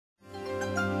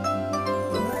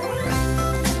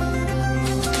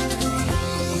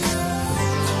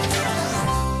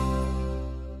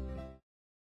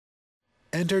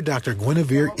Enter Dr.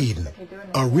 Guinevere Eden,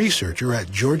 a researcher at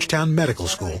Georgetown Medical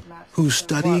School who's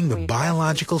studying the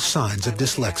biological signs of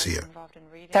dyslexia.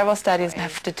 Several studies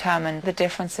have determined the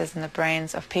differences in the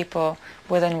brains of people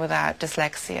with and without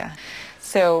dyslexia.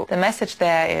 So the message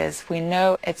there is we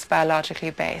know it's biologically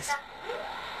based.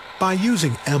 By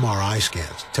using MRI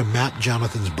scans to map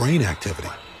Jonathan's brain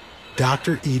activity,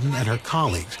 Dr. Eden and her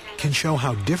colleagues can show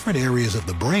how different areas of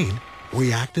the brain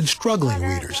react in struggling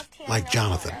readers like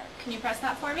Jonathan. Can you press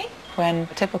that for me? When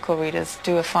typical readers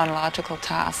do a phonological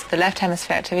task, the left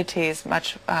hemisphere activity is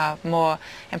much more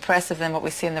impressive than what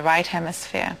we see in the right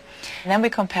hemisphere. And then we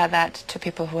compare that to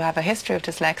people who have a history of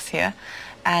dyslexia,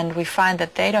 and we find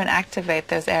that they don't activate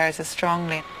those areas as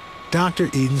strongly. Dr.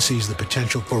 Eden sees the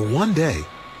potential for one day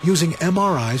using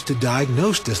MRIs to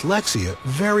diagnose dyslexia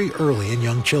very early in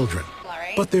young children.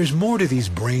 But there's more to these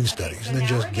brain studies than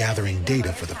just gathering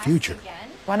data for the future.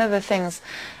 One of the things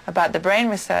about the brain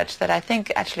research that I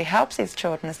think actually helps these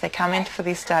children is they come in for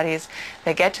these studies,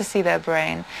 they get to see their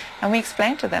brain, and we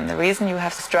explain to them the reason you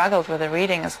have struggled with the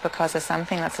reading is because there's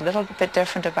something that's a little bit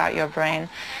different about your brain,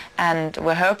 and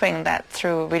we're hoping that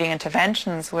through reading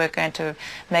interventions we're going to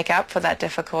make up for that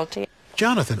difficulty.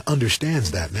 Jonathan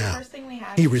understands that now.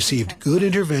 He received good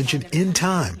intervention in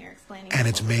time, and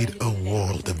it's made a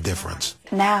world of difference.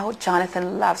 Now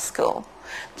Jonathan loves school.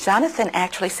 Jonathan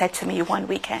actually said to me one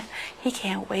weekend, he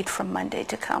can't wait for Monday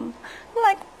to come. I'm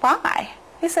like, why?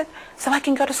 He said, so I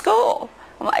can go to school.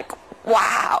 I'm like,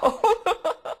 wow.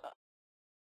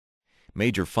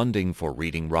 Major funding for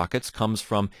Reading Rockets comes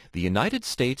from the United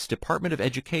States Department of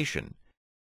Education,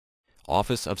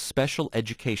 Office of Special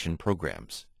Education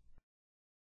Programs.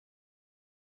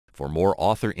 For more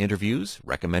author interviews,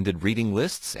 recommended reading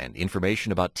lists, and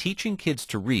information about teaching kids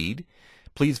to read,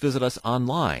 please visit us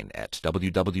online at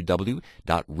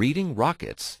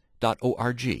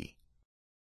www.readingrockets.org.